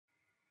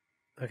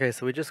Okay,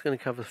 so we're just going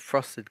to cover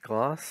frosted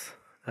glass,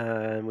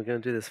 and we're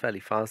going to do this fairly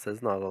fast.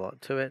 There's not a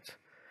lot to it.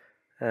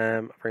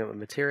 I'll bring up the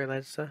material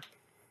editor.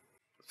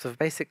 So for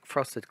basic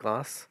frosted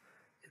glass,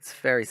 it's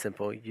very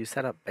simple. You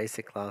set up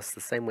basic glass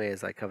the same way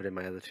as I covered in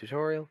my other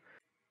tutorial,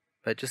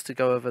 but just to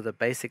go over the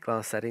basic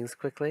glass settings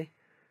quickly.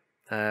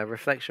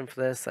 Reflection for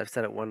this, I've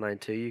set it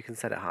 192. You can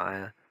set it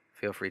higher.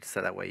 Feel free to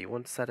set that where you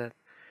want to set it.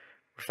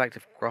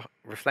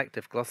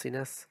 Reflective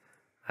glossiness,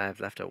 I've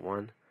left at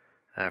 1.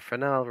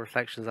 Fresnel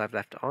reflections I've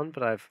left on,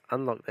 but I've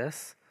unlocked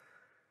this,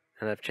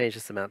 and I've changed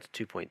this amount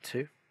to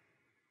 2.2.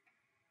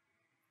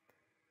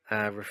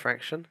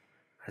 Refraction,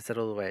 I set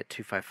all the way at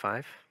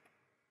 255.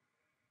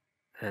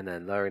 And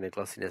then lowering the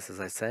glossiness, as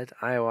I said.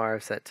 IOR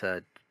I've set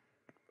to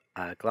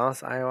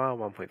glass IOR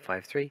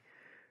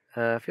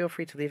 1.53. Feel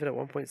free to leave it at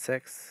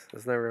 1.6.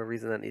 There's no real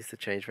reason that needs to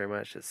change very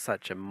much. It's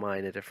such a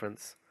minor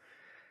difference.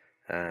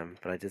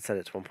 But I did set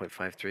it to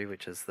 1.53,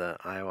 which is the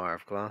IOR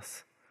of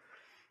glass.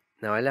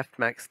 Now I left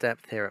max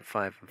depth here at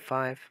 5 and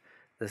 5.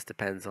 This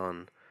depends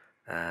on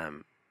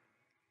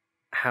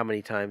how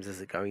many times is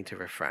it going to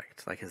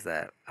refract. Like, is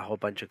there a whole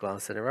bunch of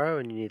glass in a row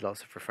and you need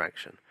lots of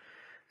refraction?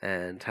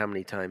 And how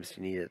many times do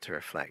you need it to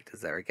reflect?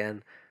 Is there,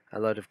 again, a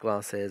load of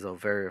glasses or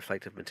very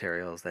reflective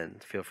materials? Then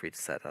feel free to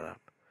set that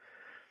up.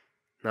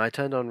 Now I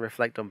turned on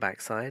reflect on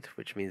backside,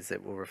 which means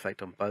it will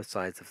reflect on both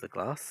sides of the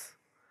glass.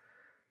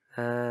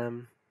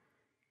 And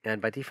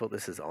by default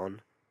this is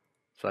on,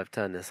 so I've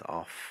turned this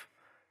off.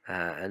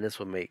 And this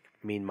will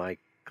mean my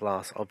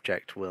glass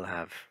object will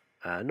have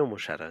normal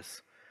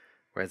shadows.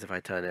 Whereas if I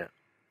turn it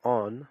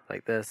on,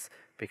 like this,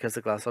 because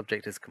the glass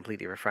object is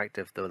completely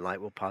refractive, the light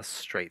will pass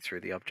straight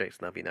through the object and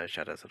there'll be no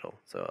shadows at all.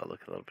 So it'll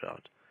look a little bit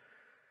odd.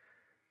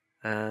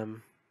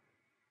 And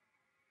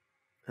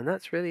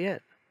that's really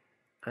it.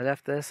 I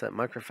left this at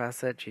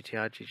microfacet,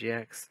 GTR,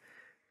 GGX,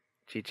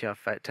 GTR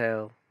fat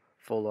tail,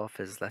 fall off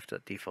is left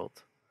at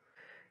default.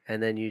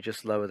 And then you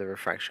just lower the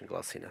refraction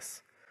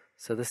glossiness.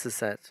 So this is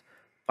set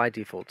by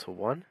default to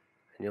 1, and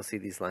you'll see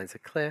these lines are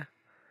clear.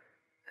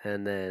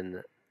 And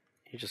then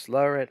you just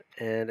lower it,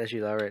 and as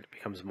you lower it, it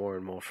becomes more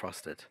and more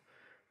frosted.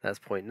 That's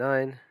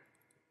 0.9.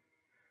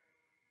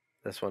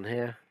 This one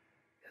here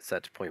is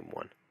set to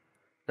 0.1.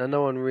 Now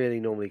no one really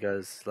normally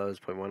goes as low as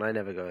 0.1. I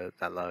never go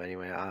that low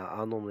anyway.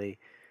 I'll normally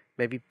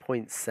maybe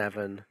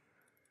 0.7,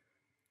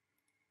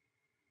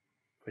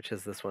 which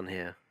is this one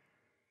here.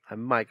 I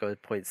might go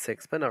with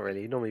 0.6, but not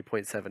really. Normally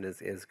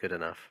 0.7 is good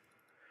enough.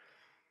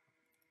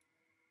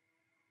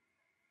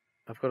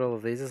 I've got all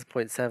of these. This is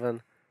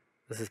 0.7,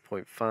 this is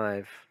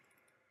 0.5,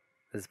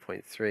 this is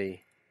 0.3,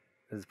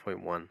 this is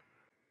 0.1.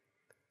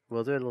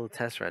 We'll do a little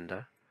test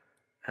render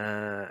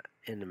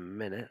in a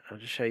minute. I'll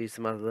just show you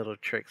some other little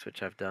tricks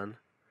which I've done.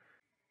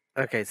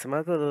 Okay, some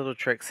other little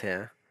tricks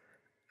here.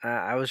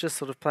 I was just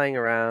sort of playing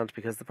around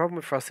because the problem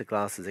with frosted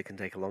glass is it can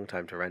take a long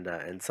time to render,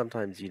 and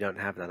sometimes you don't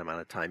have that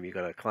amount of time. You've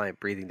got a client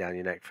breathing down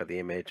your neck for the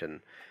image, and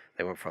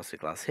they want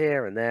frosted glass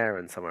here and there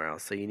and somewhere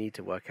else. So you need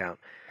to work out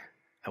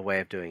a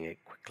way of doing it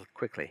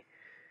quickly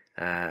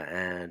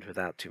and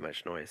without too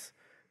much noise.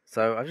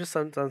 So I've just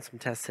done some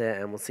tests here,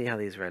 and we'll see how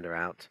these render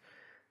out.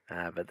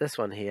 But this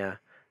one here,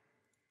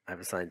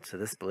 I've assigned to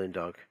this balloon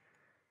dog,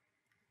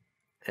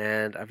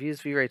 and I've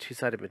used V-Ray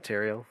two-sided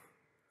material.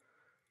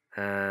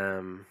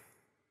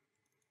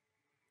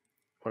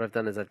 What I've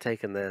done is I've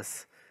taken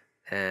this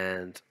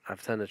and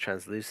I've turned the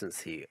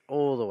translucency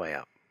all the way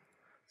up,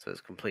 so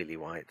it's completely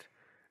white.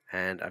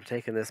 And I've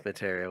taken this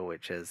material,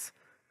 which is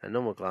a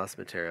normal glass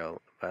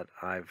material, but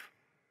I've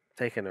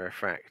taken a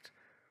refract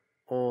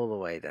all the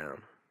way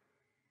down.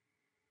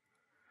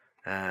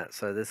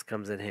 So this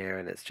comes in here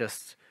and it's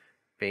just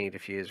being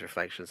diffused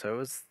reflection. So it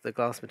was the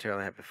glass material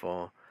I had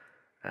before.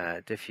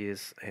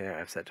 Diffuse here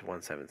I've set to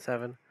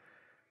 177.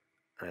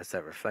 And I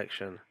set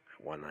reflection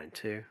at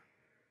 192.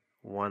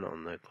 1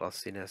 on the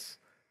glossiness,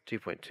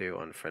 2.2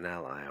 on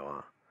Fresnel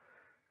IOR.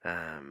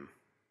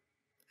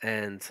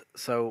 And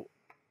so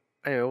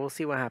anyway, we'll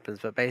see what happens,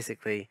 but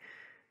basically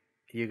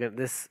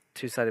this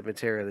two-sided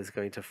material is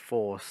going to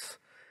force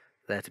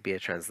there to be a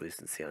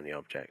translucency on the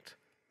object.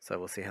 So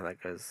we'll see how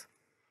that goes.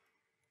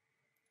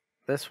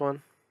 This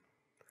one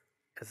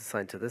is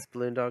assigned to this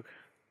balloon dog.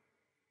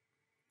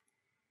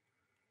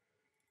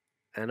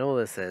 And all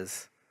this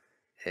is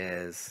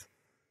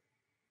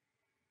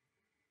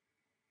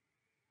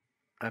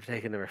I've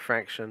taken the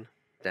refraction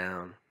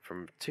down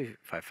from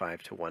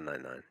 255 to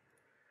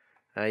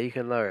 199. You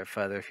can lower it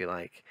further if you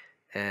like,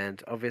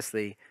 and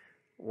obviously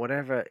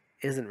whatever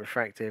isn't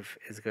refractive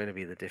is going to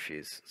be the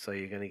diffuse, so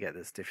you're going to get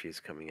this diffuse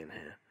coming in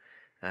here,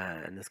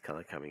 and this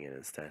color coming in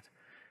instead.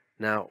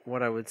 Now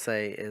what I would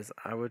say is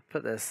I would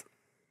put this,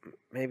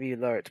 maybe you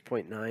lower it to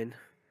 0.9.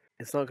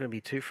 It's not going to be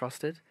too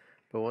frosted,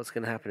 but what's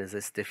going to happen is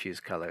this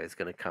diffuse color is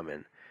going to come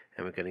in,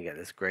 and we're going to get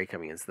this gray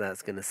coming in, so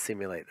that's going to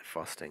simulate the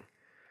frosting.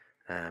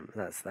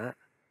 That's that.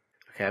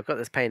 Okay, I've got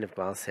this pane of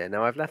glass here.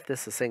 Now I've left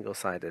this a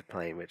single-sided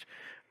plane, which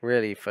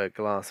really for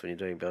glass when you're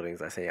doing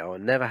buildings, I say I will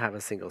never have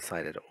a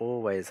single-sided,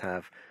 always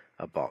have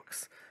a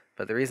box.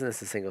 But the reason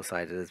this is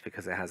single-sided is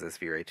because it has this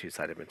V-Ray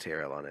two-sided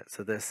material on it.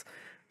 So this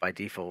by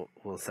default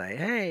will say,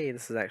 hey,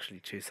 this is actually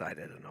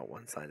two-sided and not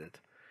one-sided.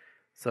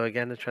 So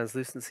again, the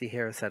translucency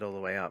here is set all the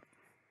way up.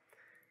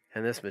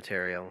 And this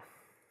material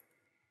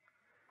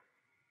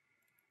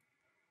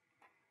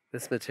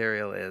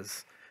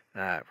is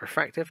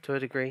refractive to a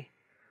degree,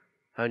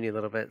 only a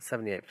little bit,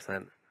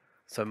 78%.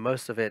 So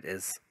most of it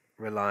is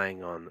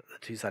relying on the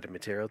two-sided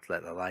material to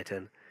let the light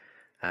in.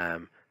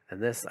 And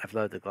this, I've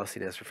lowered the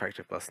glossiness,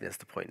 refractive glossiness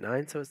to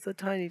 0.9, so it's a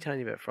tiny,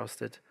 tiny bit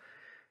frosted.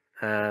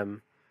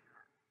 The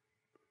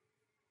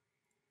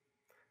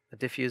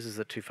diffuse is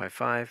at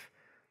 255,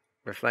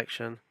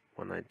 reflection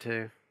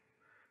 192,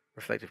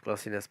 reflective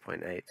glossiness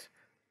 0.8,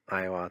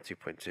 IOR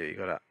 2.2. You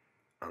got to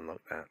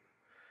unlock that.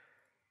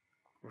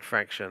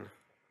 Refraction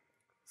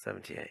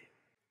 78,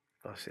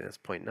 glossiness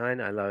 0.9.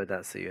 I lowered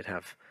that so you'd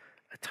have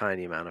a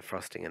tiny amount of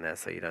frosting in there,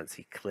 so you don't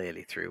see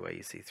clearly through where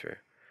you see through.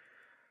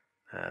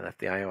 Left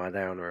the IOR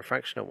there on the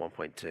refraction at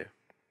 1.2.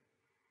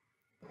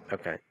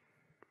 Okay.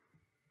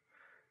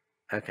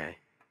 Okay.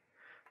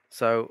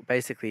 So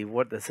basically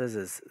what this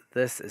is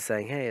this is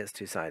saying, hey, it's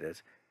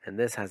two-sided, and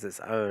this has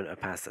its own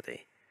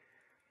opacity.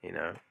 You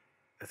know,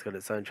 it's got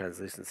its own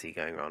translucency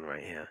going on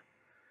right here.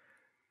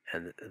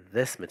 And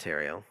this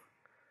material,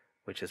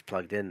 which is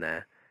plugged in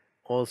there,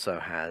 also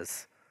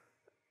has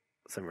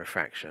some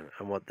refraction.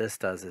 And what this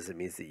does is it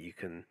means that you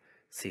can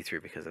see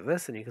through because of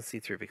this, and you can see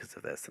through because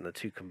of this. And the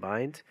two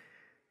combined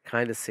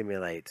kind of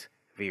simulate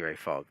V-ray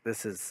fog.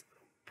 This is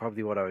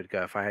probably what I would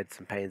go if I had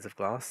some panes of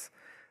glass.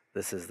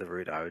 This is the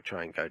route I would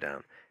try and go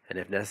down. And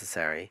if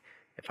necessary,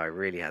 if I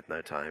really had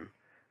no time,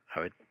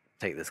 I would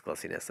take this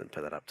glossiness and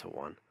put that up to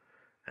 1,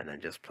 and then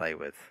just play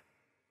with,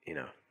 you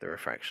know, the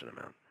refraction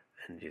amount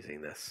and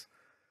using this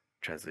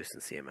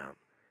translucency amount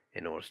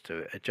in order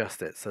to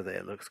adjust it so that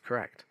it looks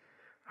correct.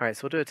 Alright,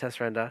 so we'll do a test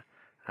render,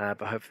 but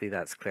hopefully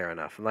that's clear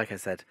enough. And like I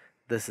said,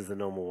 this is the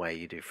normal way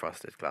you do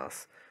frosted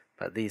glass.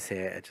 But these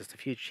here are just a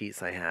few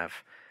cheats I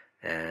have,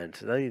 and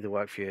they'll either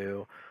work for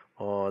you,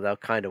 or they'll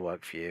kind of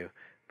work for you,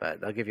 but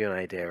they'll give you an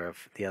idea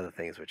of the other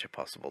things which are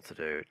possible to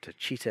do to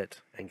cheat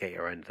it and get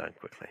your own done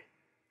quickly.